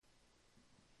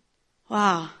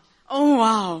Wow. Oh,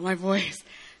 wow. My voice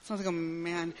sounds like a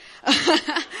man.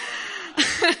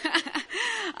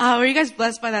 Were you guys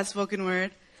blessed by that spoken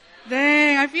word?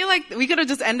 Dang, I feel like we could have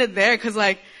just ended there because,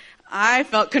 I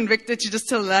felt convicted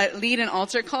to lead an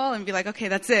altar call and be like, okay,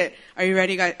 that's it. Are you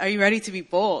ready, guys? Are you ready to be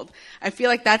bold? I feel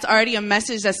like that's already a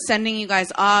message that's sending you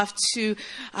guys off to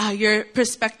your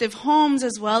prospective homes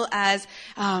as well as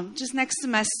just next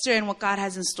semester and what God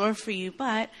has in store for you.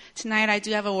 But tonight I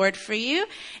do have a word for you.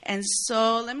 And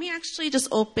so let me actually just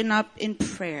open up in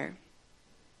prayer.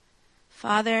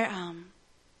 Father,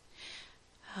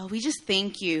 we just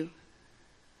thank you.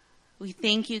 We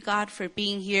thank you, God, for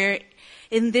being here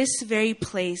in this very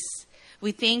place.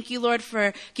 We thank you, Lord,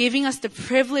 for giving us the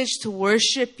privilege to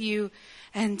worship you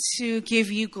and to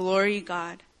give you glory,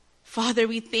 God. Father,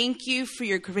 we thank you for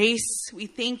your grace. We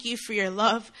thank you for your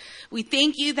love. We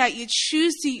thank you that you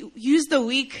choose to use the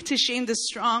weak to shame the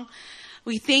strong.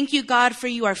 We thank you, God, for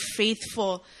you are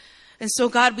faithful. And so,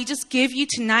 God, we just give you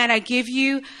tonight, I give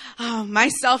you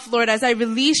myself, Lord, as I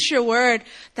release your word,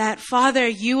 that, Father,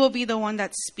 you will be the one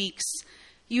that speaks.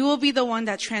 You will be the one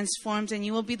that transforms, and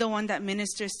you will be the one that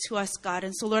ministers to us, God.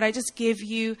 And so, Lord, I just give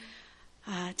you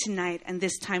tonight and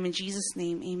this time in Jesus'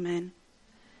 name, amen.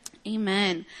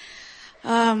 Amen.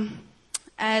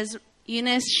 As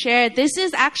Eunice shared, this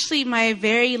is actually my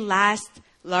very last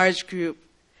large group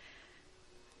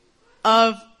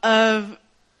of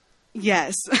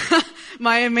yes,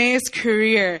 my Emmaus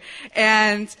career.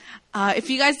 And if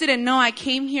you guys didn't know, I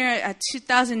came here at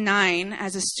 2009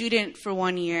 as a student for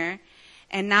 1 year.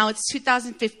 And now it's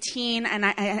 2015, and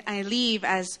I leave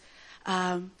as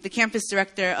the campus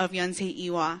director of Yonsei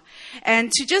Iwa.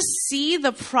 And to just see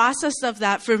the process of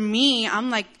that, for me, I'm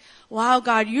like, wow,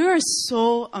 God, you're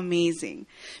so amazing.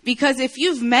 Because if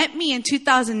you've met me in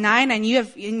 2009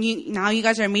 and now you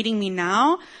guys are meeting me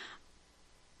now,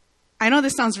 I know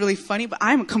this sounds really funny, but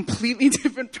I'm a completely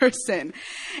different person.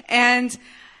 And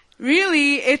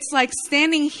really, it's like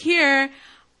standing here,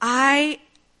 I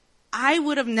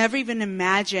would have never even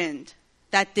imagined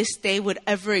that this day would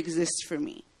ever exist for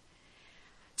me.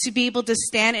 To be able to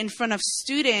stand in front of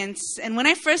students. And when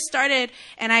I first started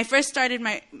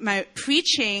my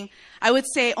preaching, I would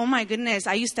say, oh my goodness,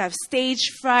 I used to have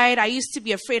stage fright. I used to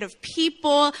be afraid of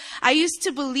people. I used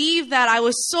to believe that I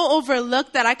was so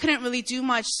overlooked that I couldn't really do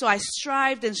much. So I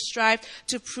strived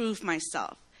to prove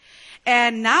myself.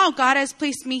 And now God has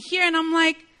placed me here, and I'm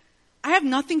like, I have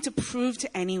nothing to prove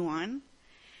to anyone.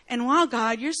 And wow,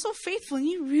 God, you're so faithful, and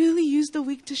you really use the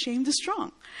weak to shame the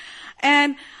strong.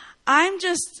 And I'm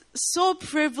just so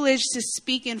privileged to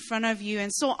speak in front of you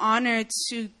and so honored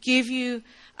to give you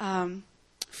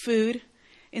food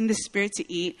in the spirit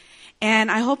to eat. And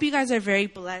I hope you guys are very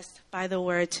blessed by the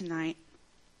word tonight.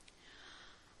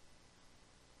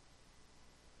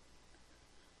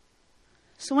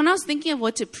 So when I was thinking of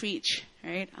what to preach,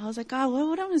 right, I was like, God,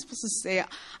 what am I supposed to say?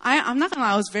 I'm not going to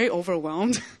lie, I was very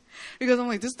overwhelmed because I'm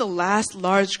like, this is the last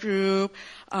large group.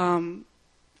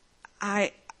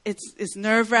 It's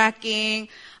nerve-wracking.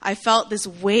 I felt this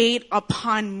weight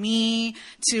upon me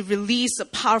to release a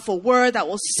powerful word that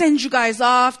will send you guys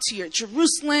off to your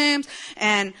Jerusalems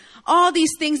and all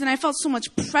these things. And I felt so much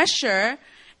pressure.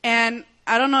 And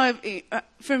I don't know if,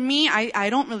 for me, I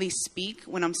don't really speak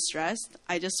when I'm stressed.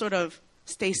 I just sort of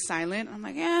stay silent. I'm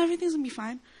like, yeah, everything's going to be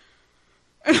fine.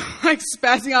 And I'm like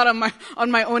spazzing out on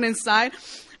my own inside.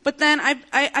 But then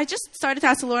I just started to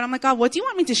ask the Lord, I'm like, God, what do you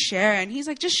want me to share? And he's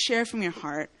like, just share from your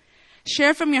heart.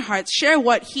 Share from your heart. Share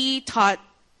what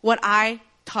what I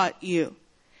taught you.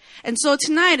 And so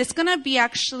tonight, it's going to be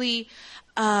actually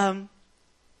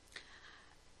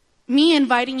me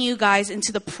inviting you guys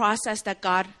into the process that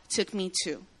God took me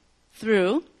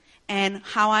through, and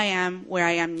how I am where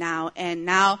I am now, and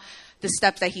now the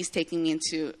steps that he's taking me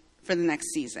into for the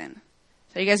next season.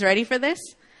 So are you guys ready for this?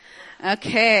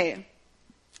 Okay.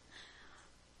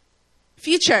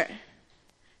 Future.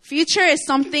 Future is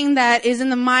something that is in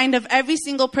the mind of every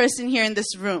single person here in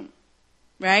this room,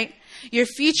 right? Your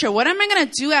future. What am I going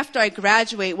to do after I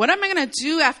graduate? What am I going to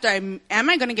do after am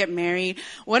I going to get married?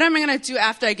 What am I going to do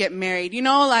after I get married? You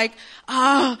know, like,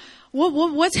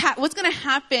 what's going to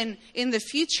happen in the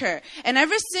future? And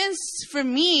ever since, for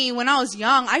me, when I was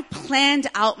young, I planned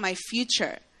out my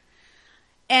future.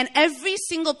 And every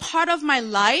single part of my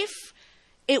life,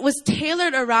 it was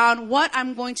tailored around what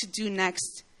I'm going to do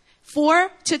next to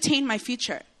attain my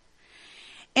future.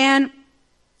 And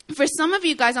for some of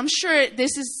you guys, I'm sure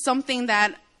this is something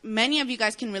that many of you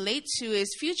guys can relate to,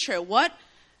 is future. What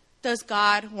does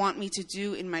God want me to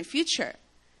do in my future?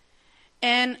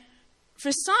 And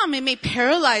for some, it may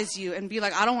paralyze you and be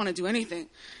like, I don't want to do anything.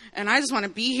 And I just want to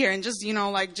be here and just,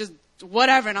 just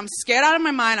whatever. And I'm scared out of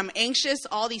my mind. I'm anxious,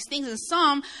 all these things. And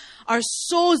some are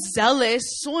so zealous,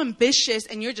 so ambitious,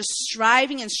 and you're just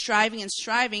striving and striving and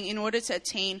striving in order to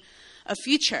attain a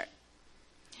future.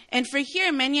 And for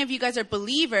here, many of you guys are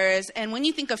believers, and when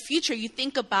you think of future, you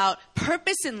think about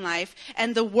purpose in life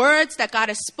and the words that God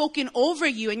has spoken over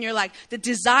you, and you're like, the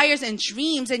desires and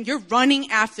dreams, and you're running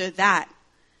after that.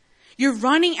 You're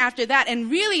running after that,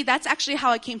 and really, that's actually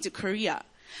how I came to Korea.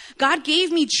 God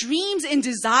gave me dreams and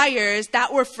desires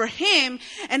that were for Him,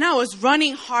 and I was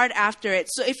running hard after it.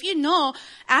 So if you know,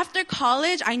 after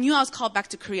college, I knew I was called back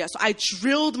to Korea, so I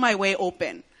drilled my way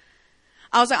open.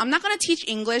 I was like, I'm not going to teach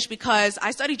English because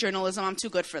I study journalism. I'm too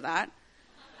good for that.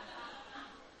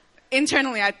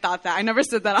 Internally, I thought that. I never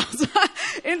said that outside.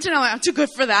 Internally, I'm too good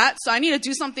for that. So I need to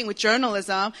do something with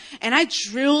journalism. And I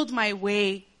drilled my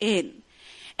way in.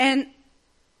 And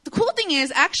the cool thing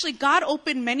is, actually, God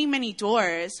opened many, many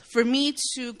doors for me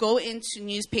to go into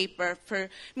newspaper, for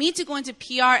me to go into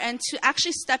PR, and to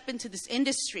actually step into this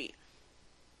industry.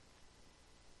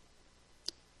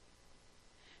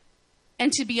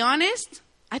 And to be honest,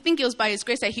 I think it was by His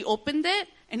grace that He opened it.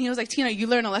 And He was like, Tina, you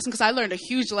learned a lesson. Because I learned a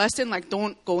huge lesson. Like,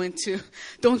 don't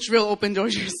drill open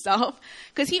doors yourself.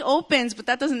 Because He opens, but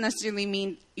that doesn't necessarily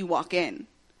mean you walk in.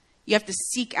 You have to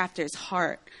seek after His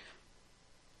heart.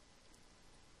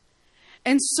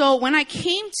 And so when I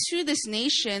came to this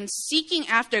nation, seeking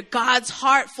after God's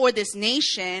heart for this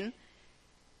nation,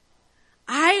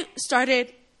 I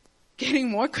started getting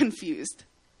more confused.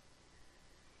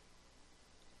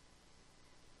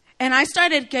 And I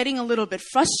started getting a little bit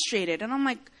frustrated. And I'm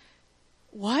like,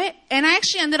 what? And I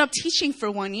actually ended up teaching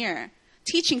for 1 year.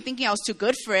 Teaching, thinking I was too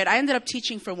good for it. I ended up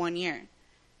teaching for 1 year.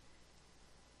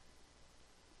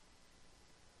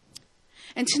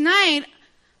 And tonight,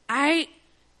 I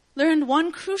learned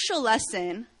one crucial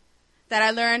lesson that I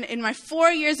learned in my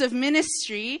 4 years of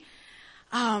ministry.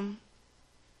 And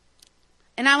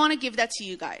I want to give that to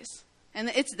you guys. And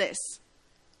it's this.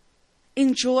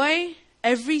 Enjoy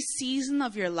every season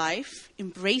of your life,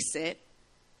 embrace it,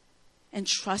 and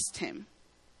trust Him.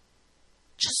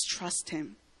 Just trust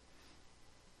Him.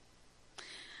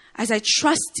 As I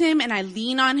trust Him and I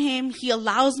lean on Him, He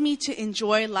allows me to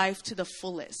enjoy life to the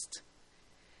fullest.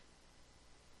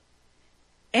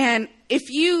 And if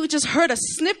you just heard a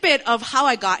snippet of how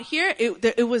I got here,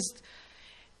 it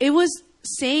was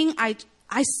saying I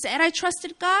said I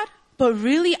trusted God, but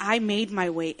really I made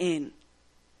my way in.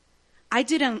 I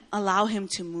didn't allow Him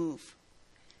to move.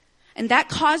 And that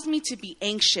caused me to be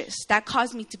anxious. That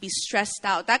caused me to be stressed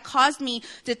out. That caused me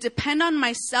to depend on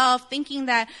myself, thinking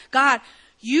that, God,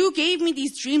 You gave me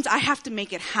these dreams. I have to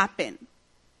make it happen.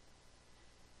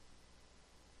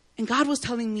 And God was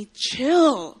telling me,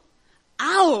 chill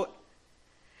out.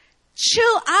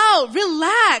 Chill out.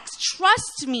 Relax.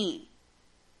 Trust me.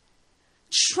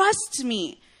 Trust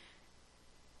me.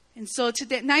 And so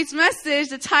tonight's message,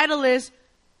 the title is,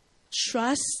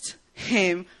 Trust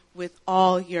Him with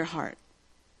all your heart.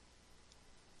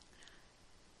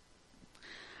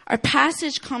 Our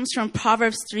passage comes from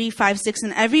Proverbs 3, 5, 6,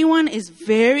 and everyone is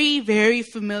very, very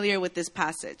familiar with this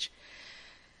passage.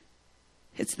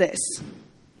 It's this.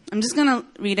 I'm just going to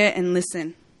read it and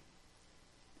listen.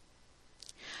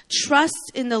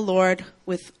 Trust in the Lord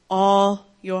with all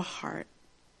your heart,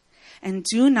 and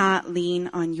do not lean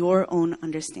on your own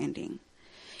understanding.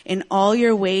 In all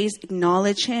your ways,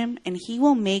 acknowledge Him, and He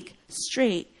will make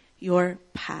straight your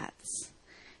paths.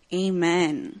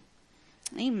 Amen.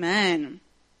 Amen.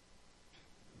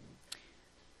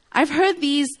 I've heard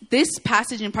this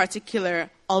passage in particular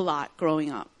a lot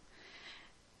growing up.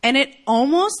 And it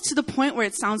almost to the point where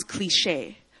it sounds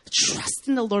cliche. Trust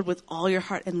in the Lord with all your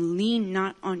heart and lean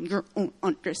not on your own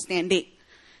understanding.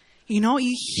 You know,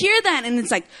 you hear that and it's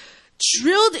like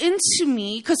drilled into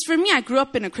me. Because for me, I grew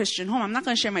up in a Christian home. I'm not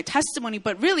going to share my testimony,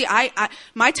 but really,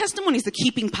 my testimony is the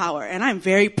keeping power. And I'm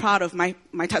very proud of my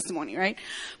testimony, right?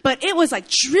 But it was like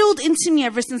drilled into me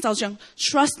ever since I was young.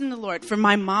 Trust in the Lord. For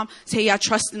my mom, Seya,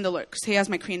 trust in the Lord. Seya is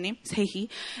my Korean name. Sehi.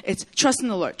 It's trust in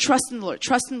the Lord. Trust in the Lord.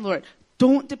 Trust in the Lord.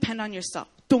 Don't depend on yourself.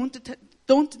 Don't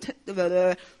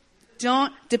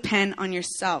depend on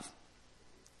yourself.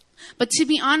 But to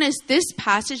be honest, this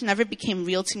passage never became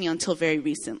real to me until very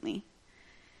recently.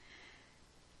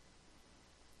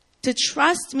 To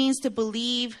trust means to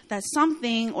believe that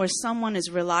something or someone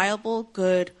is reliable,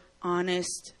 good,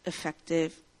 honest,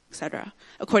 effective, etc.,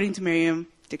 according to Merriam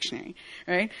Dictionary,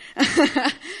 right?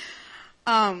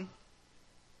 Let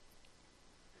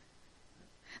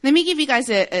me give you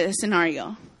guys a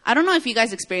scenario. I don't know if you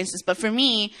guys experience this, but for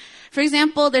me, for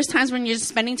example, there's times when you're just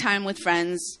spending time with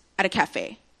friends at a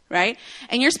cafe, right?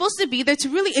 And you're supposed to be there to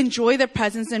really enjoy their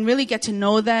presence and really get to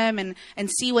know them and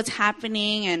see what's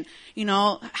happening and,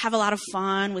 have a lot of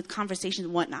fun with conversations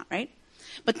and whatnot, right?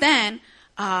 But then,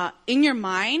 in your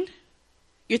mind,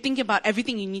 you're thinking about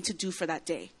everything you need to do for that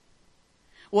day.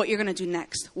 What you're going to do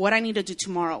next. What I need to do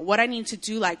tomorrow. What I need to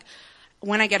do,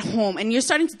 when I get home. And you're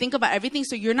starting to think about everything,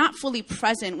 so you're not fully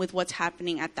present with what's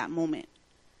happening at that moment.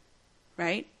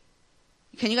 Right?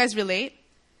 Can you guys relate?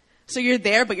 So you're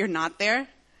there, but you're not there.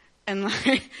 And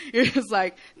you're just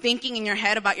thinking in your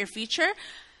head about your future.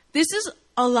 This is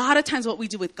a lot of times what we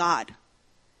do with God.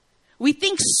 We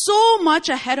think so much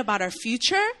ahead about our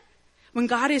future when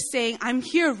God is saying, I'm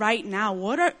here right now.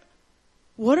 What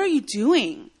are you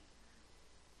doing?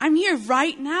 I'm here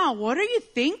right now. What are you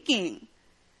thinking?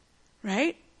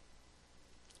 Right?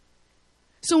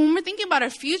 So when we're thinking about our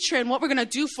future and what we're going to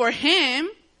do for Him,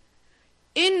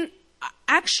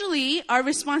 actually, our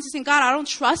response is saying, God, I don't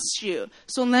trust you.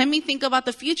 So let me think about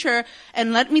the future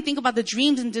and let me think about the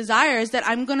dreams and desires that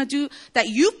I'm going to do, that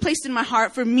you've placed in my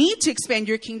heart for me to expand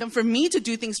your kingdom, for me to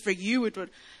do things for you. Do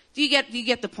you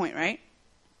get the point, right?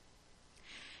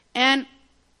 And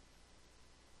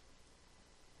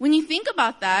when you think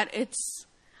about that,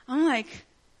 I'm like,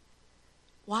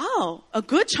 wow, a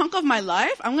good chunk of my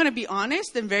life, I'm going to be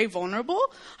honest and very vulnerable,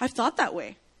 I've thought that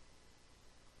way.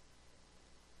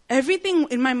 Everything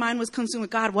in my mind was consumed with,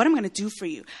 God, what am I going to do for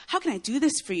you? How can I do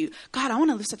this for you? God, I want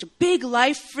to live such a big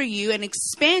life for you and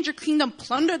expand your kingdom,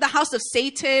 plunder the house of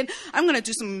Satan. I'm going to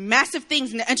do some massive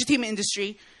things in the entertainment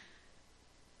industry.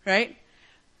 Right?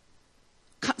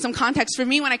 Some context. For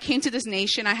me, when I came to this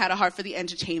nation, I had a heart for the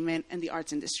entertainment and the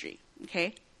arts industry.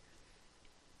 Okay?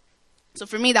 So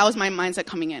for me, that was my mindset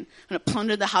coming in. I'm going to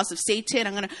plunder the house of Satan.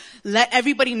 I'm going to let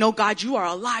everybody know, God, you are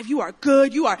alive. You are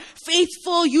good. You are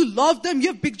faithful. You love them.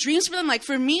 You have big dreams for them.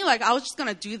 For me, I was just going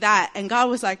to do that. And God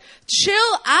was like, chill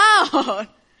out.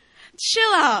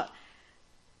 Chill out.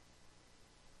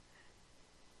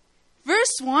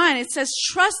 Verse 1, it says,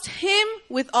 trust Him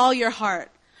with all your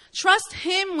heart. Trust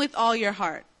Him with all your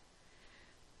heart.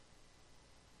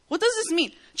 What does this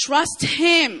mean? Trust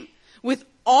Him with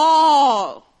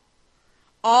all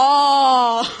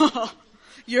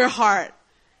your heart.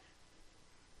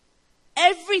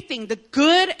 Everything, the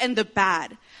good and the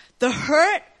bad. The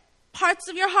hurt parts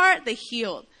of your heart, the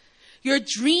healed. Your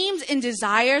dreams and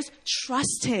desires,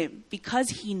 trust Him because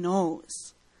He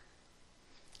knows.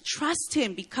 Trust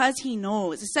Him because He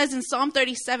knows. It says in Psalm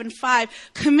 37:5,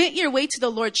 commit your way to the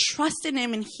Lord, trust in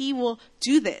Him, and He will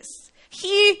do this.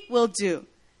 He will do.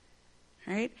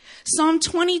 Right? Psalm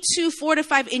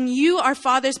 22:4-5, in you our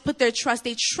fathers put their trust.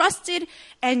 They trusted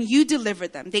and you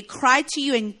delivered them. They cried to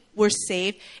you and were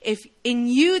saved. If in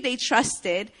you they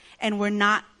trusted and were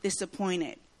not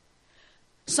disappointed.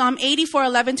 Psalm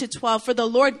 84:11-12, for the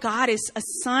Lord God is a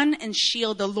sun and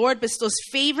shield. The Lord bestows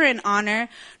favor and honor.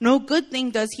 No good thing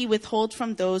does He withhold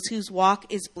from those whose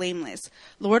walk is blameless.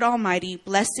 Lord Almighty,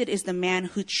 blessed is the man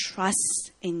who trusts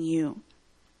in you.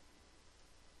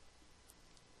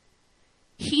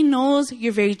 He knows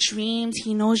your very dreams.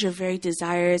 He knows your very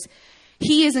desires.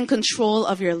 He is in control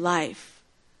of your life.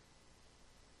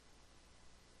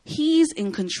 He's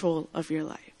in control of your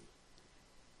life.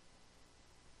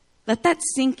 Let that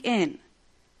sink in.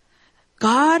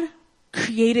 God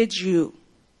created you.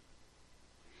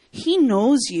 He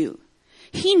knows you.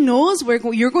 He knows where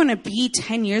you're going to be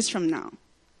 10 years from now.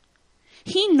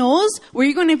 He knows where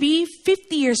you're going to be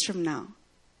 50 years from now.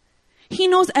 He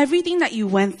knows everything that you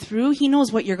went through. He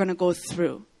knows what you're going to go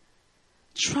through.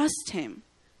 Trust Him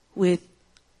with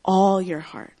all your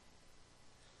heart.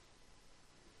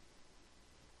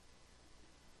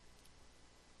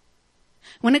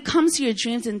 When it comes to your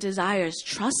dreams and desires,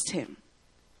 trust Him.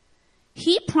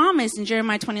 He promised in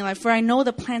Jeremiah 20:11, for I know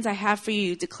the plans I have for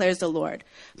you, declares the Lord.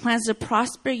 Plans to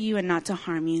prosper you and not to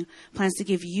harm you. Plans to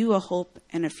give you a hope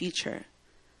and a future.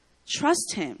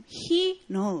 Trust Him. He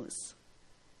knows.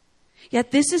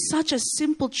 Yet this is such a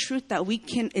simple truth that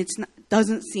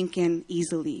doesn't sink in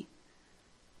easily.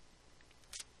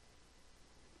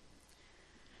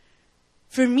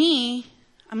 For me,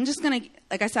 I'm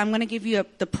going to give you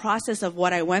the process of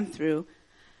what I went through.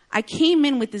 I came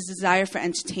in with this desire for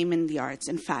entertainment, the arts,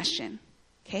 and fashion.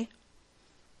 Okay?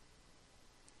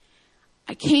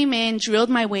 I came in, drilled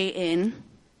my way in,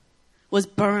 was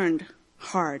burned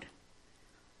hard.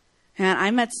 And I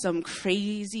met some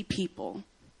crazy people.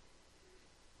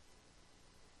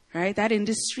 Right? That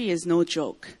industry is no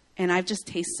joke. And I've just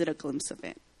tasted a glimpse of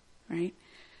it. Right?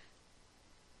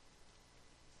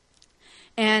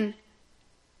 And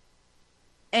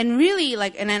really,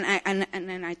 and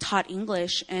then I taught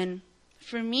English. And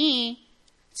for me,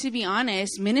 to be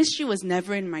honest, ministry was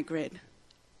never in my grid.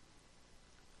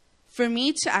 For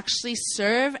me to actually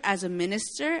serve as a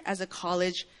minister, as a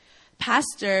college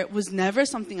pastor, was never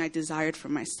something I desired for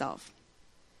myself.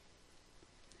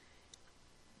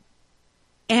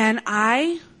 And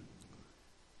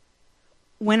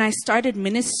when I started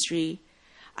ministry,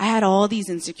 I had all these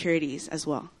insecurities as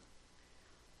well.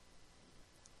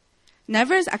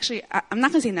 Never is actually, I'm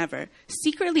not going to say never.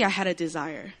 Secretly, I had a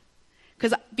desire.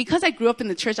 Because I grew up in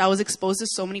the church, I was exposed to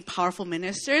so many powerful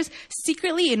ministers.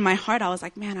 Secretly, in my heart, I was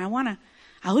like, man, I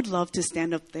would love to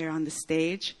stand up there on the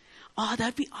stage. Oh,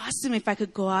 that'd be awesome if I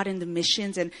could go out in the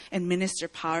missions and minister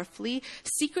powerfully.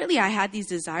 Secretly, I had these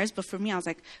desires, but for me, I was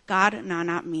like, God, no,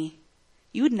 not me.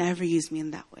 You would never use me in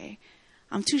that way.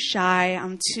 I'm too shy.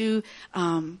 I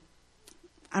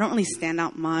don't really stand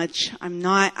out much.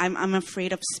 I'm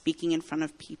afraid of speaking in front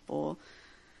of people,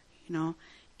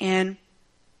 And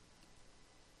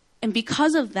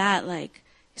because of that,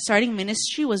 starting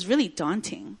ministry was really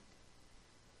daunting.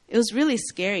 It was really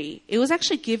scary. It was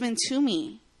actually given to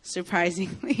me,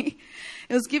 surprisingly.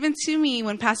 It was given to me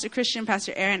when Pastor Christian,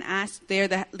 Pastor Aaron asked. They're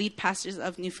the lead pastors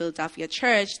of New Philadelphia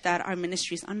Church that our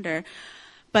ministry is under.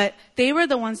 But they were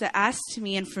the ones that asked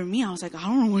me, and for me, I was like, I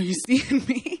don't know what you see in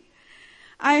me.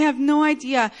 I have no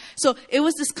idea. So it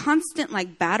was this constant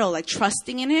battle,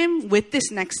 trusting in him with this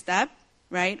next step,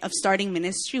 right, of starting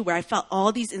ministry, where I felt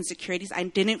all these insecurities. I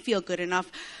didn't feel good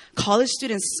enough. College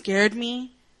students scared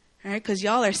me, right, because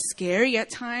y'all are scary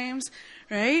at times,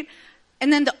 right?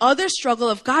 And then the other struggle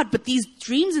of God, but these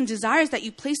dreams and desires that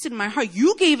you placed in my heart,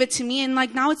 you gave it to me, and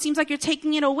now it seems like you're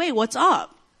taking it away. What's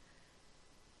up?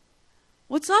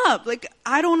 What's up?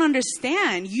 I don't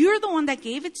understand. You're the one that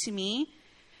gave it to me.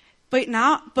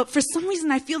 But for some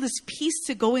reason, I feel this peace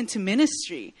to go into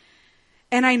ministry.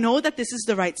 And I know that this is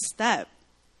the right step.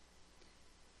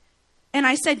 And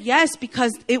I said yes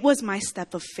because it was my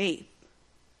step of faith.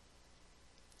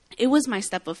 It was my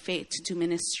step of faith to do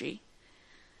ministry.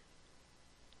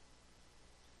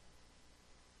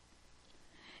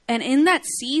 And in that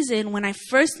season, when I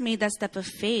first made that step of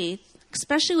faith,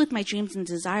 especially with my dreams and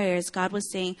desires, God was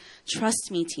saying,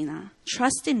 trust me, Tina.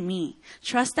 Trust in me.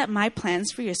 Trust that my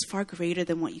plans for you is far greater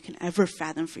than what you can ever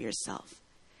fathom for yourself.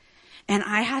 And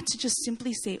I had to just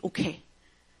simply say, okay,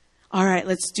 all right,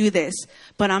 let's do this.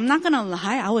 But I'm not going to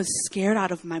lie, I was scared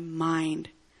out of my mind.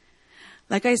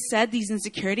 Like I said, these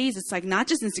insecurities, it's not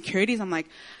just insecurities. I'm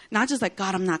not just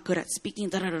God, I'm not good at speaking.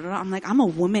 Da, da, da, da. I'm I'm a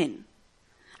woman.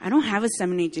 I don't have a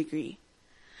seminary degree.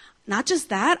 Not just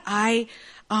that,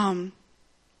 I'm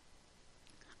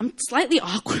slightly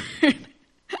awkward.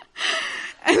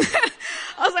 And then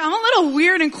I was I'm a little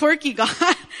weird and quirky, God.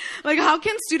 How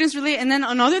can students relate? And then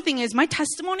another thing is my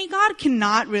testimony, God,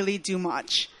 cannot really do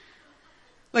much.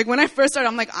 When I first started,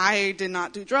 I'm I did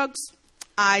not do drugs.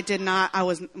 I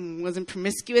wasn't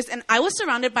promiscuous. And I was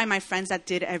surrounded by my friends that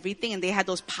did everything, and they had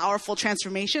those powerful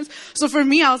transformations. So for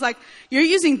me, I was you're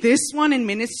using this one in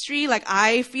ministry.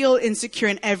 I feel insecure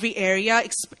in every area,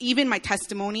 even my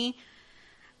testimony.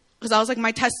 Because I was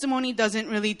my testimony doesn't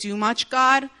really do much,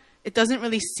 God. It doesn't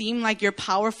really seem like you're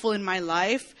powerful in my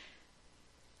life.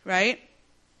 Right?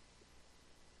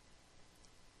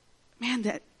 Man,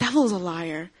 that devil's a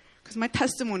liar. Because my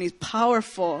testimony is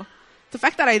powerful. The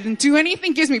fact that I didn't do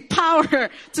anything gives me power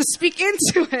to speak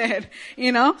into it,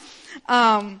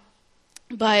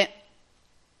 But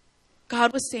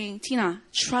God was saying, Tina,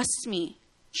 trust me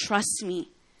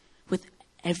with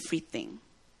everything.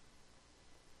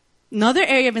 Another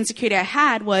area of insecurity I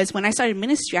had was when I started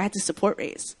ministry, I had to support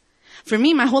raise. For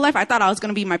me, my whole life, I thought I was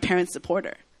going to be my parents'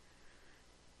 supporter.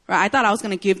 Right? I thought I was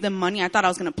going to give them money. I thought I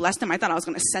was going to bless them. I thought I was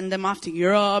going to send them off to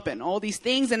Europe and all these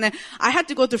things. And then I had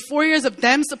to go through 4 years of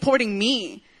them supporting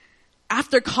me.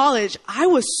 After college, I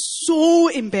was so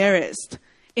embarrassed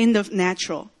in the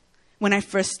natural when I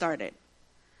first started.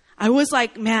 I was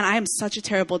man, I am such a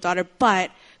terrible daughter.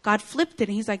 But God flipped it,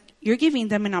 and he's you're giving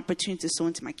them an opportunity to sow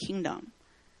into my kingdom.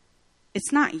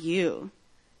 It's not you.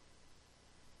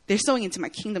 They're sowing into my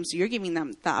kingdom, so you're giving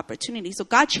them the opportunity. So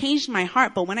God changed my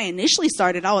heart. But when I initially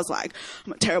started, I was I'm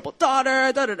a terrible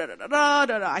daughter. Da, da, da, da, da,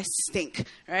 da, da, I stink,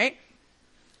 right?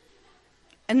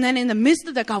 And then in the midst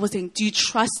of that, God was saying, do you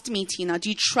trust me, Tina? Do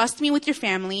you trust me with your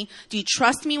family? Do you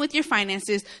trust me with your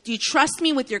finances? Do you trust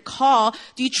me with your call?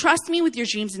 Do you trust me with your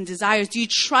dreams and desires? Do you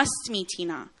trust me,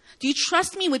 Tina? Do you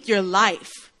trust me with your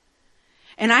life?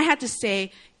 And I had to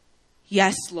say,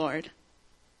 yes, Lord.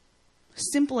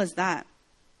 Simple as that.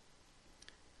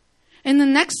 In the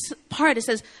next part, it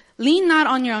says, lean not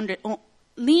on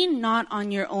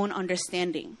your own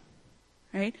understanding.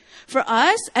 Right? For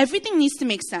us, everything needs to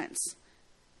make sense.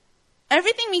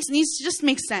 Everything needs to just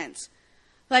make sense.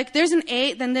 Like, there's an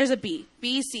A, then there's a B.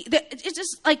 B, C. It's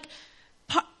just like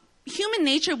human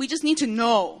nature, we just need to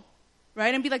know,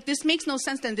 right? And be like, this makes no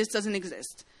sense, then this doesn't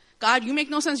exist. God, you make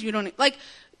no sense, you don't. Like,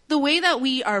 the way that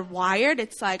we are wired,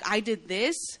 it's like, I did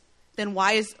this, then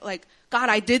why is, like, God,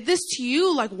 I did this to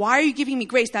you, like, why are you giving me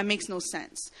grace? That makes no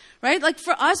sense, right? Like,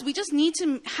 for us, we just need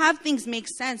to have things make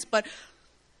sense. But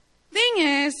thing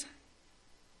is,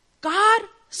 God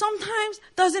sometimes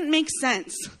doesn't make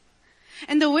sense.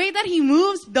 And the way that he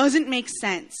moves doesn't make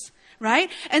sense, right?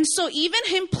 And so even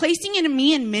him placing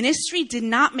me in ministry did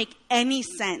not make any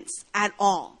sense at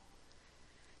all.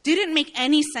 Didn't make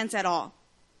any sense at all.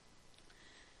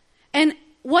 And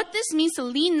what this means to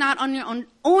lean not on your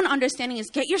own understanding is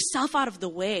get yourself out of the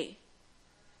way.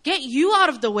 Get you out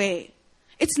of the way.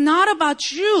 It's not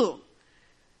about you,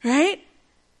 right?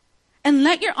 And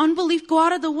let your unbelief go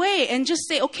out of the way and just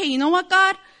say, okay, you know what,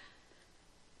 God?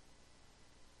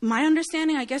 My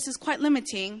understanding, I guess, is quite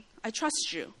limiting. I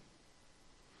trust you.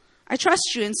 I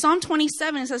trust you. In Psalm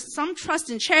 27, it says, some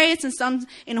trust in chariots and some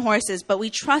in horses, but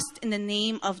we trust in the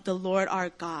name of the Lord our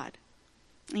God.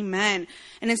 Amen.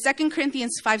 And in 2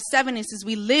 Corinthians 5:7, it says,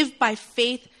 we live by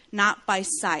faith, not by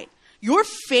sight. Your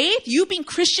faith, you being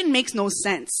Christian, makes no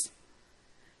sense.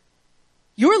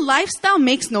 Your lifestyle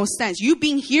makes no sense. You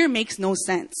being here makes no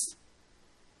sense.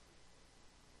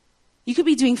 You could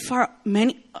be doing far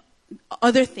many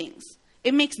other things.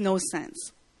 It makes no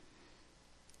sense.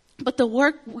 But the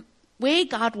way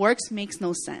God works makes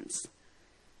no sense.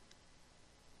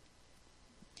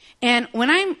 And when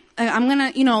I'm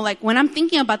going to, like when I'm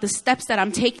thinking about the steps that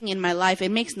I'm taking in my life, it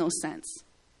makes no sense.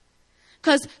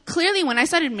 Because clearly when I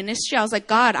started ministry, I was like,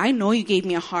 God, I know you gave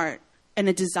me a heart and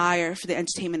a desire for the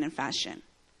entertainment and fashion.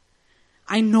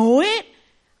 I know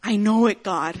it,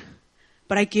 God,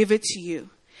 but I give it to you.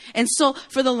 And so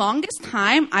for the longest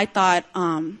time, I thought,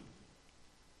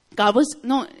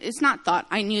 it's not thought.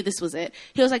 I knew this was it.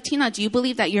 He was like, Tina, do you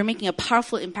believe that you're making a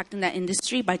powerful impact in that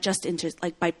industry by just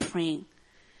by praying,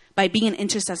 by being an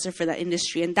intercessor for that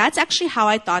industry? And that's actually how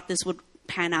I thought this would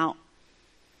pan out.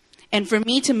 And for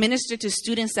me to minister to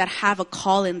students that have a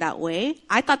call in that way,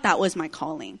 I thought that was my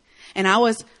calling. And I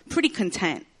was pretty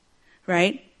content,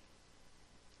 right?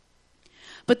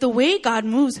 But the way God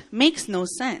moves makes no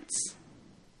sense.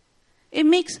 It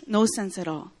makes no sense at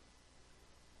all.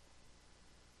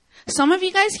 Some of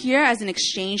you guys here as an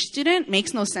exchange student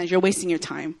makes no sense. You're wasting your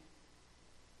time.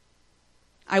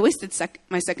 I wasted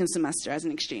my second semester as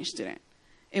an exchange student.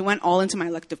 It went all into my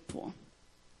elective pool.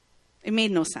 It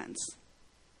made no sense.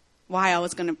 Why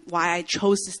I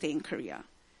chose to stay in Korea.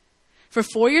 For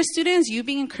 4-year students, you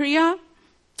being in Korea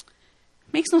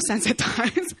makes no sense at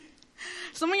times.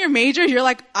 Some of your majors, you're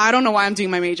like, I don't know why I'm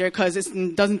doing my major because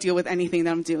it doesn't deal with anything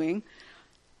that I'm doing.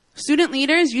 Student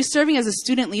leaders, you serving as a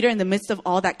student leader in the midst of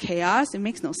all that chaos, it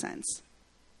makes no sense.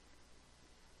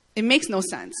 It makes no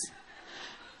sense.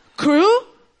 Crew,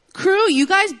 you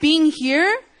guys being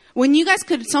here, when you guys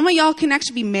some of y'all can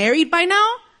actually be married by now,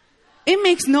 it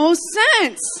makes no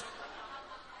sense.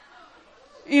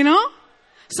 You know?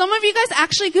 Some of you guys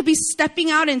actually could be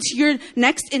stepping out into your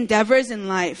next endeavors in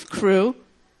life, crew.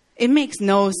 It makes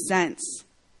no sense.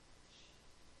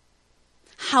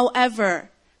 However,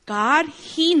 God,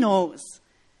 he knows.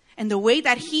 And the way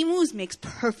that he moves makes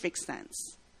perfect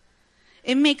sense.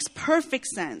 It makes perfect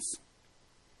sense.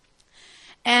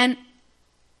 And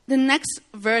the next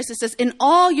verse, it says, in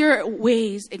all your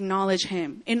ways, acknowledge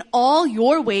him. In all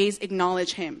your ways,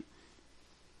 acknowledge him.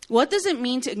 What does it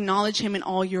mean to acknowledge him in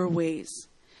all your ways?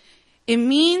 It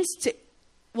means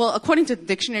according to the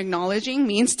dictionary, acknowledging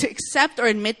means to accept or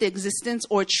admit the existence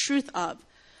or truth of.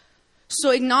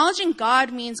 So acknowledging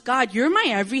God means, God, you're my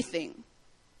everything.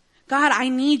 God, I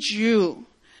need you.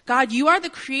 God, you are the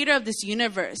creator of this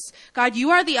universe. God, you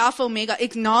are the Alpha Omega.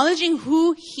 Acknowledging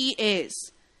who he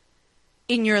is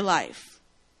in your life.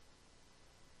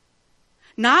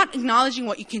 Not acknowledging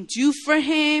what you can do for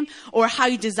him or how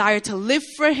you desire to live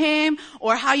for him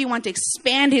or how you want to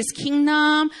expand his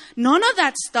kingdom. None of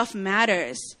that stuff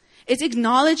matters. It's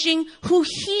acknowledging who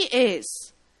he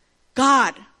is.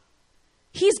 God.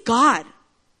 He's God.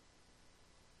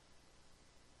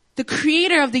 The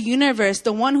creator of the universe,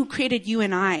 the one who created you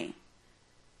and I.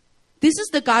 This is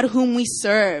the God whom we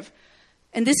serve.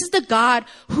 And this is the God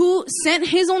who sent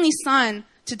his only son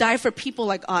to die for people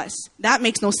like us. That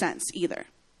makes no sense either.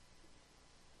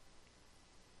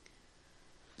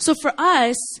 So for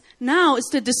us, now it's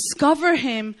to discover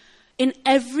him in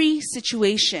every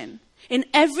situation, in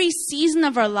every season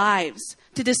of our lives,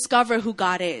 to discover who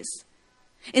God is.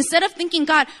 Instead of thinking,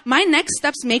 God, my next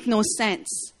steps make no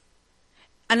sense.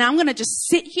 And I'm going to just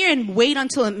sit here and wait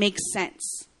until it makes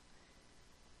sense.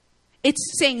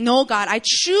 It's saying, no, God, I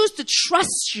choose to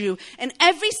trust you. And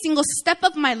every single step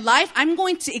of my life, I'm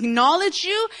going to acknowledge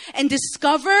you and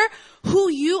discover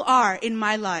who you are in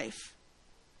my life.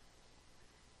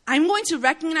 I'm going to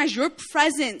recognize your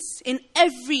presence in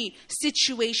every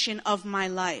situation of my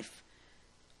life.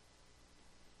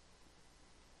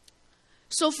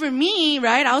 So for me,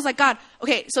 right, I was like, God,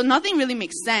 okay, so nothing really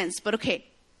makes sense, but okay,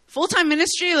 full-time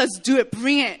ministry, let's do it,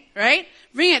 bring it, right?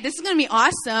 Bring it. This is going to be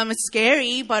awesome. It's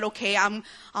scary, but okay,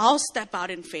 I'll step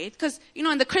out in faith. Because, you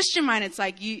know, in the Christian mind, it's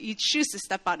like you choose to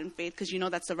step out in faith because you know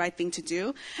that's the right thing to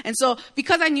do. And so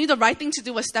because I knew the right thing to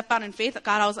do was step out in faith,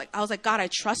 God, I was like, God, I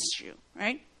trust you,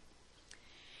 right?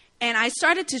 And I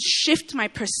started to shift my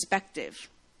perspective.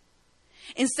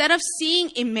 Instead of seeing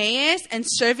Emmaus and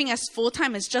serving as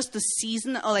full-time as just a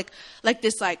season, or like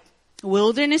this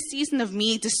wilderness season of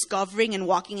me discovering and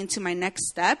walking into my next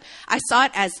step, I saw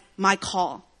it as my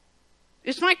call.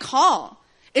 It's my call.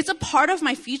 It's a part of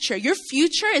my future. Your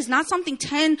future is not something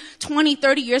 10, 20,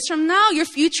 30 years from now. Your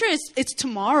future it's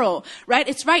tomorrow, right?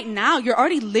 It's right now. You're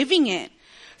already living it.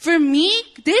 For me,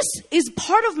 this is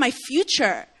part of my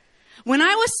future. When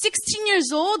I was 16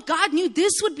 years old, God knew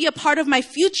this would be a part of my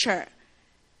future.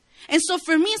 And so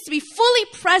for me, it's to be fully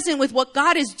present with what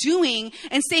God is doing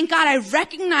and saying, God, I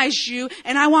recognize you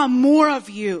and I want more of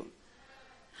you.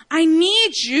 I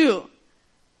need you.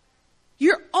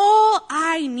 You're all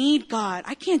I need, God.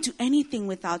 I can't do anything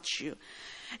without you.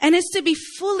 And it's to be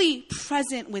fully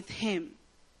present with him.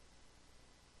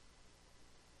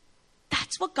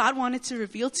 That's what God wanted to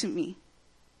reveal to me.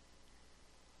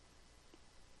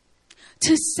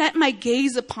 To set my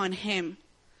gaze upon him.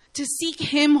 To seek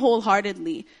him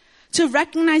wholeheartedly. To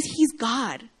recognize he's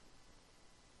God.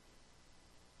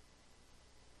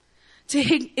 To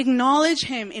acknowledge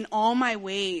him in all my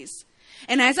ways.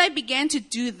 And as I began to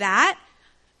do that,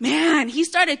 man, he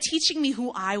started teaching me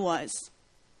who I was.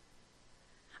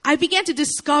 I began to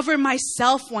discover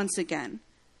myself once again.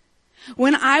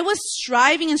 When I was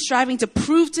striving to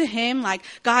prove to him, like,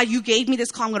 God, you gave me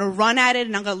this call, I'm going to run at it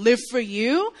and I'm going to live for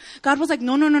you. God was like,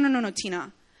 no,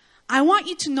 Tina. I want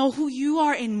you to know who you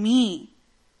are in me.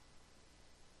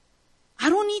 I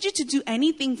don't need you to do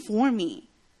anything for me.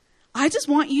 I just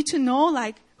want you to know,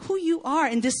 like, who you are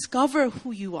and discover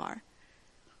who you are.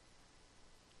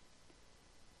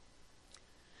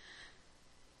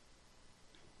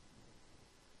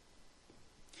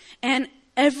 And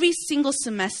every single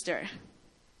semester,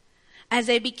 as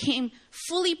I became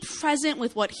fully present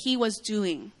with what he was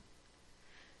doing,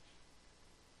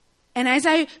 and as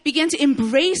I began to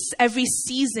embrace every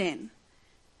season,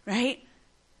 right?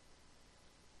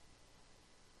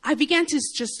 I began to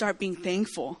just start being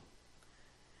thankful.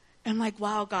 I'm like,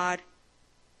 wow, God.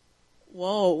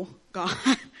 Whoa, God.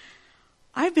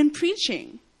 I've been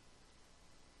preaching.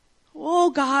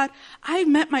 Whoa, God. I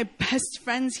met my best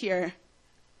friends here.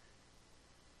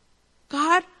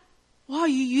 God, wow,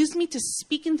 you used me to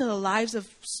speak into the lives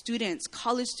of students,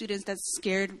 college students that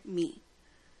scared me.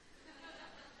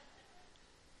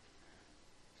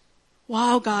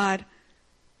 Wow, God.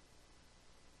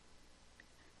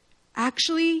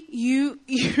 Actually, you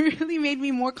really made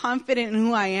me more confident in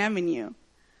who I am in you.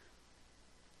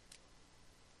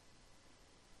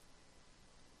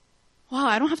 Wow,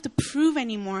 I don't have to prove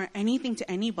anymore anything to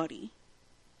anybody.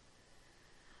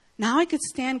 Now I could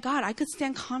stand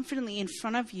confidently in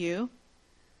front of you,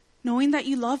 knowing that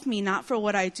you love me, not for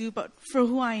what I do, but for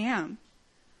who I am.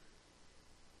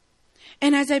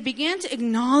 And as I began to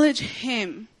acknowledge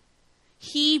him,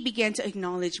 he began to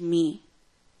acknowledge me.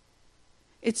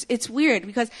 It's weird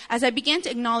because as I began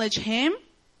to acknowledge him,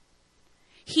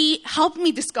 he helped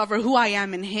me discover who I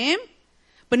am in him.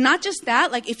 But not just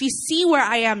that, like if you see where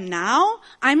I am now,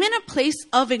 I'm in a place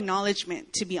of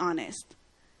acknowledgement, to be honest.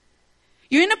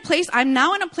 I'm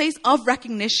now in a place of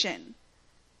recognition.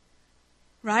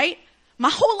 Right? My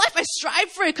whole life I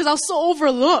strived for it because I was so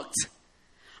overlooked.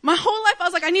 My whole life I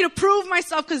was like, I need to prove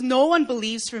myself because no one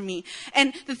believes for me.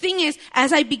 And the thing is,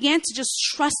 as I began to just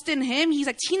trust in him, he's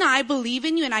like, Tina, I believe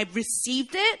in you, and I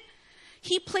received it.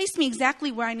 He placed me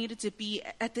exactly where I needed to be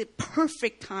at the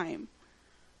perfect time.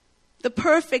 The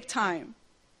perfect time.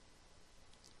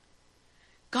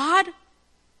 God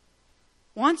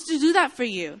wants to do that for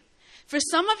you. For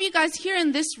some of you guys here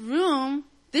in this room,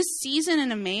 this season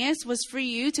in Emmaus was for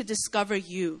you to discover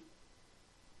you.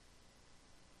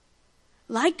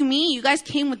 Like me, you guys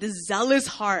came with a zealous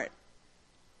heart.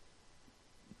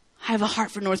 I have a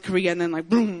heart for North Korea, and then like,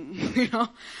 boom, you know?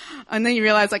 And then you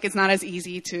realize like it's not as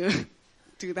easy to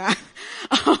do that.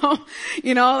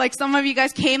 You know, like some of you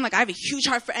guys came like, I have a huge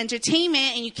heart for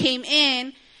entertainment, and you came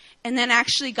in, and then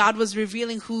actually God was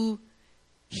revealing who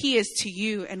he is to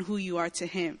you and who you are to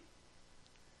him.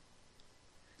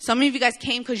 Some of you guys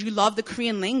came because you love the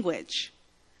Korean language,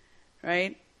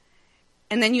 right?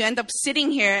 And then you end up sitting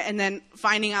here and then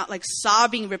finding out, like,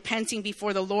 sobbing, repenting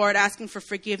before the Lord, asking for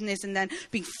forgiveness, and then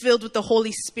being filled with the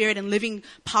Holy Spirit and living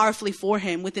powerfully for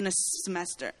him within a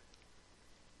semester.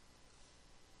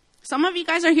 Some of you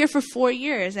guys are here for 4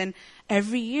 years, and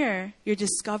every year you're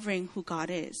discovering who God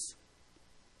is.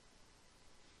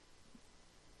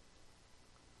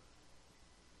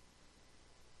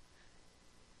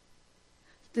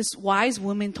 This wise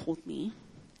woman told me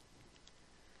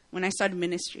when I started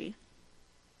ministry,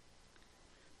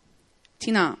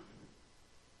 Tina,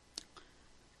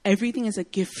 everything is a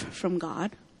gift from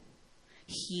God.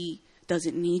 He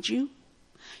doesn't need you.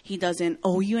 He doesn't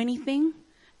owe you anything.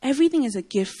 Everything is a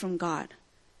gift from God.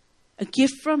 A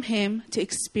gift from him to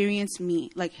experience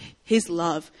me, like his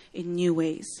love in new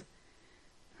ways.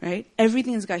 Right?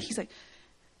 Everything is God. He's like,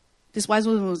 this wise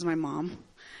woman was my mom.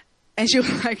 And she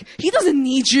was like, he doesn't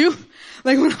need you.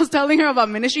 Like, when I was telling her about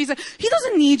ministry, he's like, he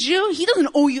doesn't need you. He doesn't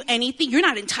owe you anything. You're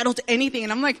not entitled to anything.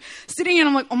 And I'm like, sitting here and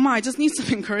I'm like, oh my, I just need some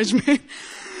encouragement.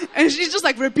 And she's just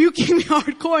like rebuking me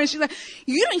hardcore. And she's like,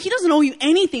 he doesn't owe you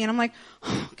anything. And I'm like,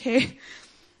 oh, okay.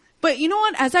 But you know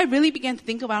what? As I really began to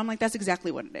think about it, I'm like, that's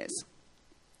exactly what it is.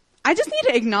 I just need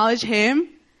to acknowledge him,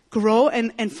 grow,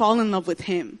 and fall in love with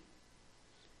him.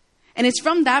 And it's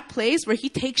from that place where he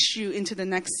takes you into the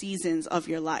next seasons of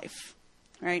your life,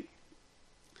 right?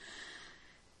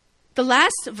 The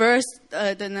last verse,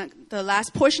 the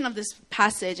last portion of this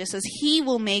passage, it says, he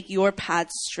will make your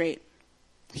paths straight.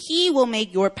 He will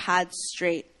make your paths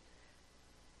straight.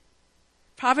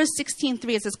 Proverbs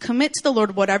 16:3, it says, commit to the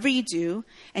Lord whatever you do,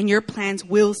 and your plans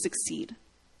will succeed.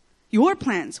 Your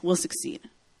plans will succeed.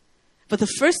 But the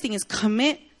first thing is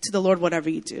commit to the Lord whatever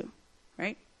you do,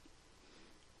 right?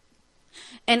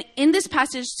 And in this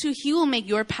passage too, he will make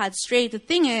your path straight. The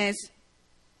thing is,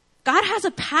 God has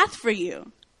a path for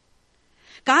you.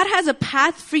 God has a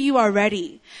path for you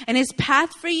already. And his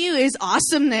path for you is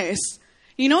awesomeness.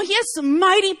 You know, he has some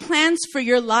mighty plans for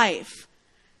your life.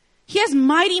 He has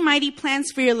mighty, mighty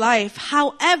plans for your life.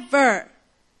 However,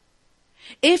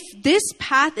 if this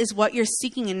path is what you're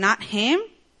seeking and not him,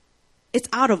 it's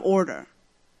out of order.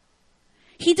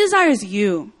 He desires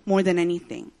you more than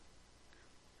anything.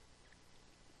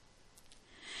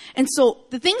 And so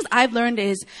the things I've learned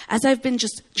is, as I've been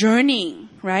just journeying,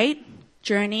 right?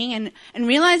 Journeying and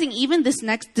realizing even this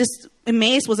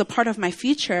Emmaus was a part of my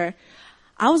future,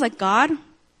 I was like, God,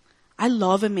 I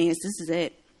love Emmaus. This is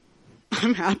it.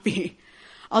 I'm happy.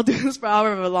 I'll do this for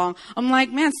however long. I'm like,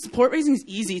 man, support raising is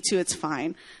easy too. It's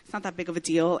fine. It's not that big of a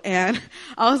deal. And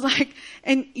I was like,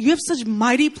 and you have such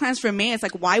mighty plans for me. It's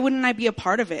like, why wouldn't I be a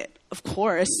part of it? Of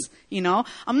course, you know,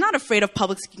 I'm not afraid of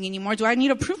public speaking anymore. Do I need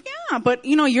a proof? Yeah, but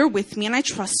you know, you're with me and I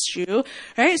trust you,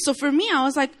 right? So for me, I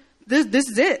was like, this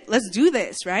is it. Let's do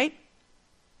this, right?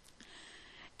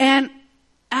 And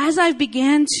as I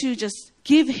began to just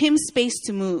give him space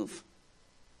to move,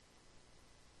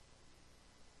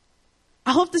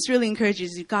 I hope this really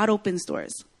encourages you. God opens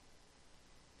doors.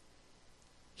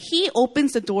 He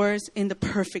opens the doors in the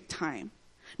perfect time.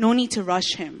 No need to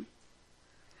rush him.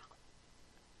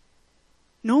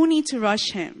 No need to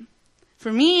rush him.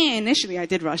 For me, initially, I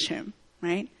did rush him,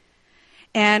 right?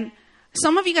 And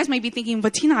some of you guys might be thinking,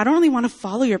 but Tina, I don't really want to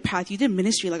follow your path. You did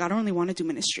ministry. Like, I don't really want to do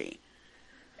ministry.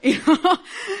 You know?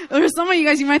 Or some of you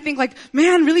guys, you might think like,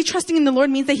 man, really trusting in the Lord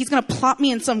means that he's going to plop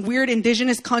me in some weird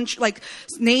indigenous country, like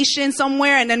nation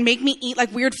somewhere, and then make me eat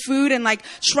like weird food and like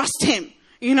trust him.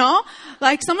 You know,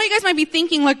 like some of you guys might be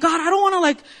thinking like, God, I don't want to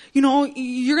like, you know,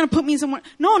 you're going to put me somewhere.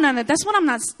 No, that's what I'm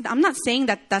not saying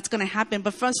that that's going to happen.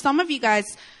 But for some of you guys,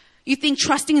 you think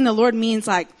trusting in the Lord means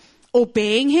like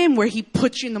obeying him where he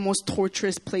puts you in the most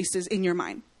torturous places in your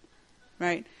mind.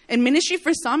 Right. And ministry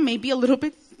for some may be a little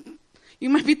bit, you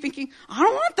might be thinking, I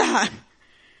don't want that.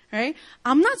 Right.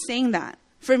 I'm not saying that.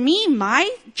 For me, my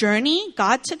journey,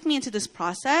 God took me into this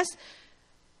process.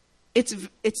 It's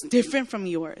different from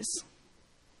yours.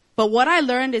 But what I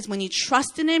learned is when you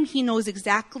trust in him, he knows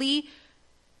exactly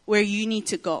where you need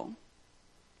to go.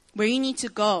 Where you need to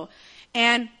go.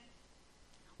 And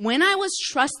when I was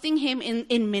trusting him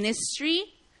in ministry,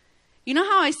 you know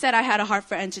how I said I had a heart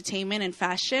for entertainment and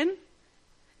fashion?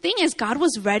 Thing is, God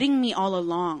was readying me all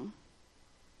along.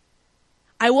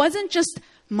 I wasn't just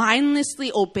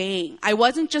mindlessly obeying. I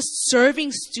wasn't just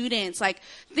serving students. Like,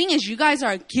 thing is, you guys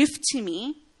are a gift to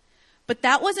me. But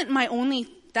that wasn't my only,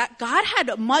 that God had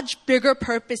a much bigger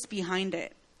purpose behind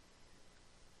it.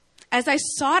 As I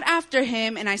sought after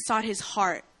him and I sought his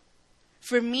heart,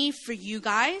 for me, for you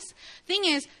guys. Thing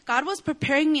is, God was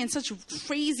preparing me in such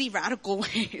crazy, radical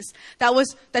ways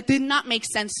that did not make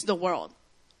sense to the world,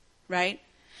 right?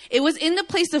 It was in the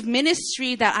place of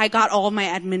ministry that I got all my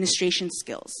administration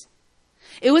skills.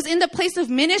 It was in the place of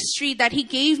ministry that he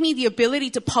gave me the ability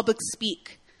to public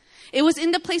speak. It was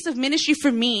in the place of ministry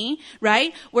for me,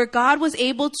 right, where God was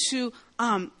able to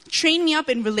train me up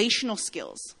in relational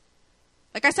skills.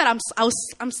 Like I said,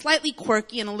 I'm slightly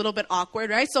quirky and a little bit awkward,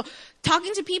 right? So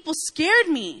talking to people scared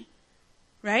me,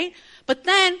 right? But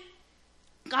then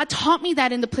God taught me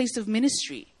that in the place of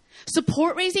ministry.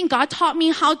 Support raising, God taught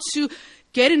me how to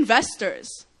get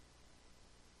investors.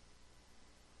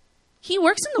 He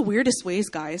works in the weirdest ways,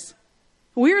 guys.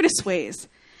 Weirdest ways.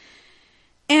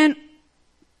 And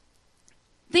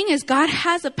thing is, God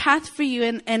has a path for you,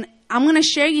 and I'm going to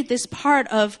share you this part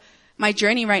of my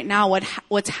journey right now.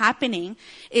 What's happening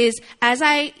is as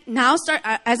I'm now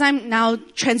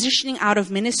transitioning out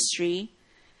of ministry,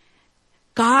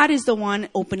 God is the one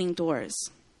opening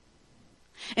doors.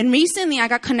 And recently I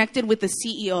got connected with the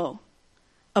CEO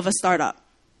of a startup,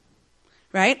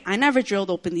 right? I never drilled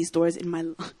open these doors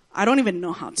I don't even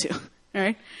know how to,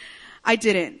 right? I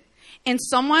didn't. And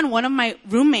one of my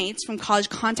roommates from college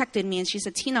contacted me and she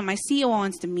said, Tina, my CEO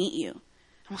wants to meet you.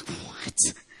 I'm like, what?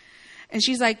 And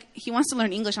she's like, he wants to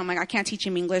learn English. I'm like, I can't teach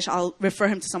him English. I'll refer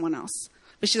him to someone else.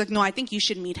 But she's like, no, I think you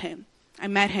should meet him. I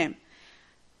met him.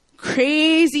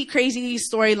 Crazy, crazy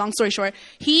story, long story short.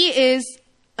 He is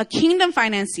a kingdom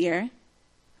financier,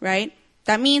 right?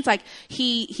 That means like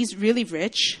he's really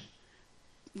rich,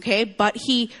 okay? But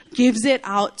he gives it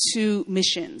out to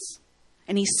missions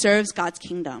and he serves God's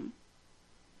kingdom.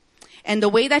 And the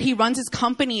way that he runs his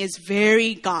company is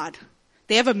very God.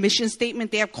 They have a mission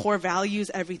statement. They have core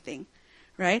values, everything.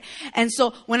 Right? And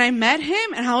so when I met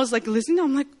him and I was like listening,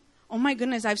 I'm like, oh my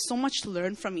goodness, I have so much to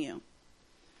learn from you.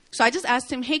 So I just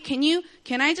asked him, hey,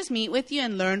 can I just meet with you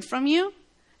and learn from you?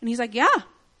 And he's like, yeah,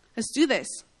 let's do this.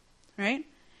 Right?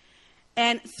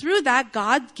 And through that,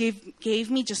 God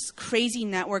gave me just crazy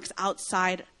networks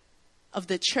outside of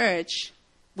the church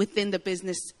within the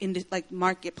business, in the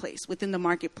marketplace, within the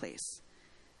marketplace.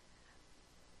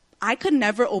 I could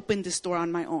never open this door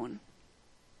on my own.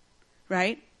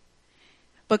 Right?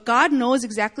 But God knows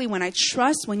exactly when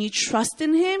you trust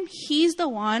in him, he's the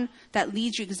one that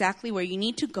leads you exactly where you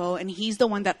need to go. And he's the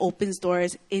one that opens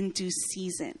doors in due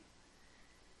season.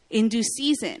 In due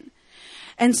season.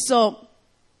 And so,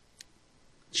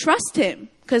 trust him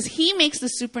because he makes the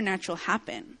supernatural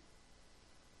happen.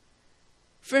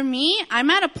 For me, I'm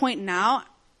at a point now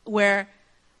where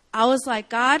I was like,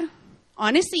 God,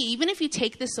 honestly, even if you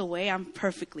take this away, I'm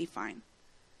perfectly fine.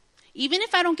 Even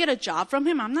if I don't get a job from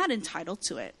him, I'm not entitled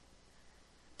to it.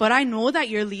 But I know that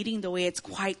you're leading the way. It's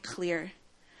quite clear.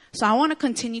 So I want to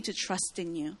continue to trust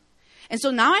in you. And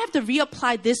so now I have to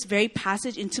reapply this very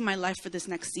passage into my life for this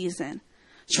next season.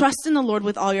 Trust in the Lord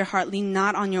with all your heart. Lean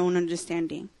not on your own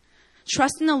understanding.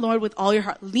 Trust in the Lord with all your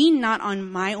heart. Lean not on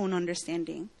my own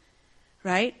understanding.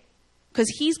 Right? Because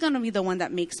he's going to be the one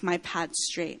that makes my path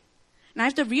straight. And I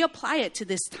have to reapply it to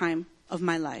this time of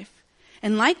my life.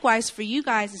 And likewise, for you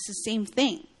guys, it's the same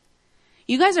thing.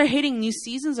 You guys are hitting new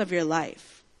seasons of your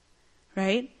life,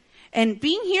 right? And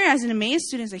being here as an Emmaus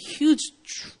student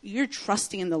is you're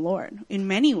trusting in the Lord in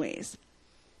many ways.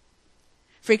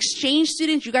 For exchange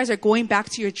students, you guys are going back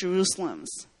to your Jerusalems.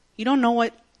 You don't know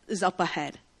what is up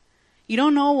ahead. You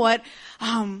don't know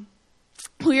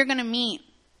who you're going to meet,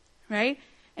 right?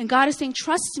 And God is saying,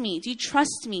 trust me. Do you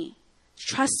trust me?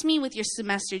 Trust me with your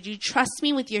semester. Do you trust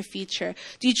me with your future?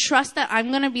 Do you trust that I'm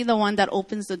going to be the one that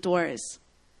opens the doors?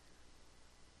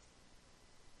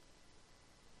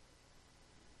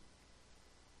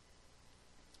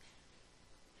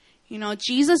 You know,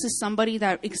 Jesus is somebody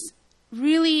that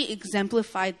really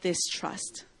exemplified this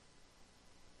trust.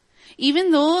 Even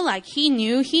though, he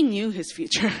knew his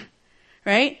future,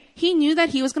 right? He knew that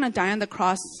he was going to die on the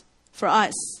cross for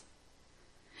us.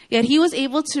 Yet he was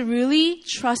able to really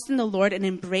trust in the Lord and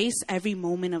embrace every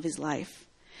moment of his life.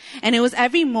 And it was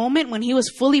every moment when he was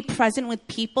fully present with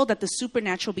people that the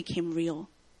supernatural became real.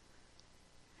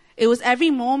 It was every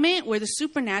moment where the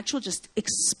supernatural just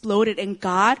exploded. And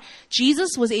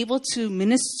Jesus was able to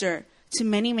minister to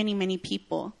many, many, many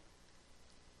people.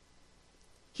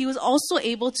 He was also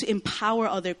able to empower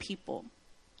other people.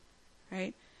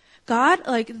 Right? God,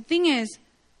 the thing is,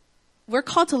 we're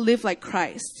called to live like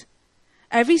Christ.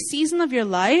 Every season of your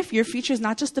life, your future is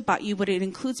not just about you, but it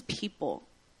includes people.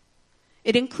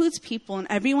 It includes people, and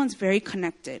everyone's very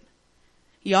connected.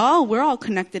 We're all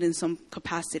connected in some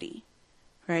capacity,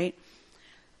 right?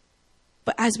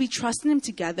 But as we trust in him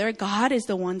together, God is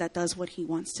the one that does what he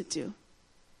wants to do.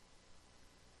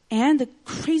 And the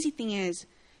crazy thing is,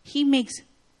 he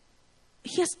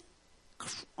has,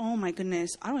 oh my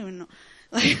goodness, I don't even know.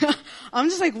 Like, I'm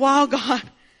just like, wow, God.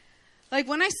 Like,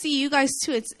 when I see you guys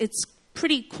too, it's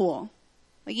pretty cool.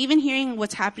 Like, even hearing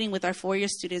what's happening with our 4-year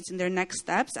students in their next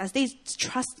steps, as they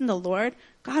trust in the Lord,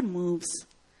 God moves.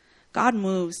 God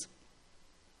moves.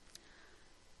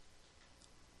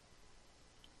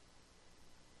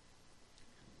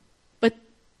 But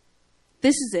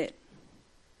this is it.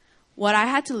 What I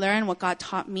had to learn, what God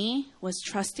taught me, was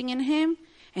trusting in Him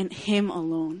and Him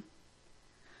alone.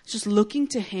 Just looking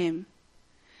to Him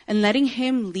and letting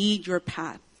Him lead your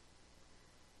path.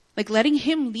 Like, letting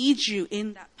Him lead you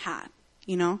in that path,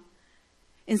 you know?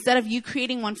 Instead of you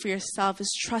creating one for yourself,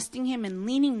 is trusting Him and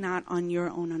leaning not on your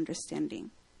own understanding.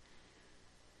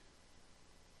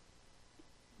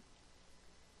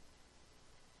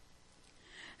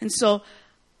 And so,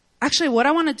 actually, what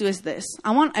I want to do is this.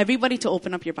 I want everybody to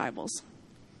open up your Bibles.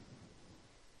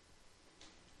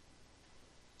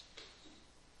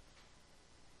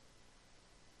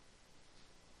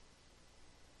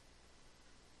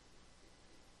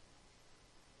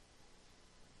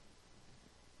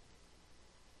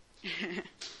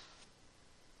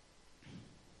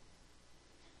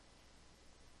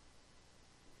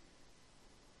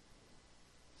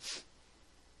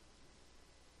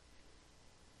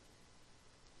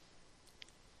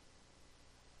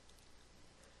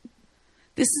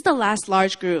 This is the last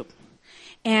large group.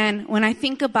 And when I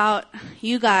think about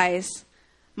you guys,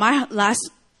 my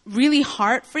last really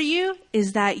heart for you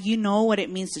is that you know what it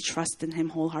means to trust in Him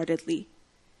wholeheartedly.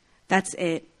 That's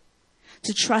it.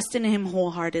 To trust in Him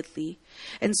wholeheartedly.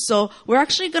 And so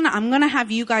I'm going to have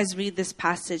you guys read this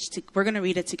passage. We're going to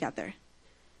read it together.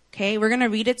 Okay? We're going to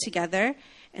read it together,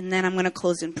 and then I'm going to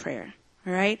close in prayer.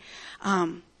 All right?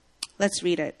 Let's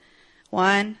read it.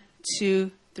 1,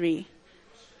 2, 3.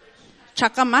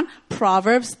 잠깐만.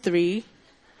 Proverbs 3,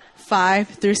 5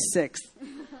 through 6.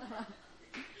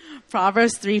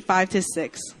 Proverbs 3, 5 to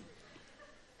 6.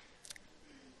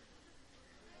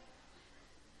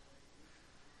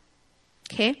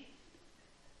 Okay?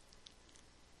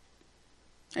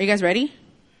 Are you guys ready?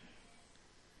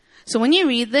 So when you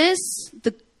read this,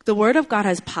 the Word of God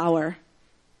has power.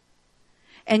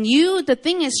 And the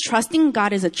thing is, trusting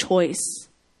God is a choice.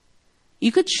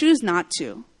 You could choose not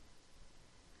to.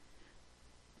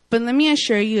 But let me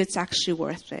assure you, it's actually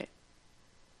worth it.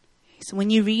 So when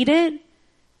you read it,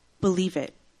 believe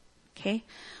it. Okay?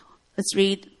 Let's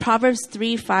read Proverbs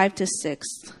 3, 5 to 6.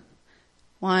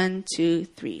 1, 2,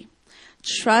 3.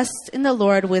 Trust in the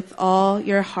Lord with all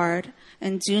your heart,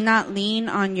 and do not lean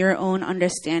on your own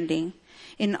understanding.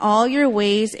 In all your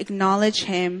ways acknowledge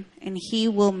Him, and He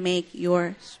will make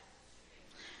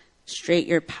straight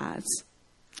your paths.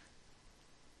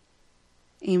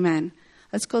 Amen.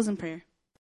 Let's close in prayer.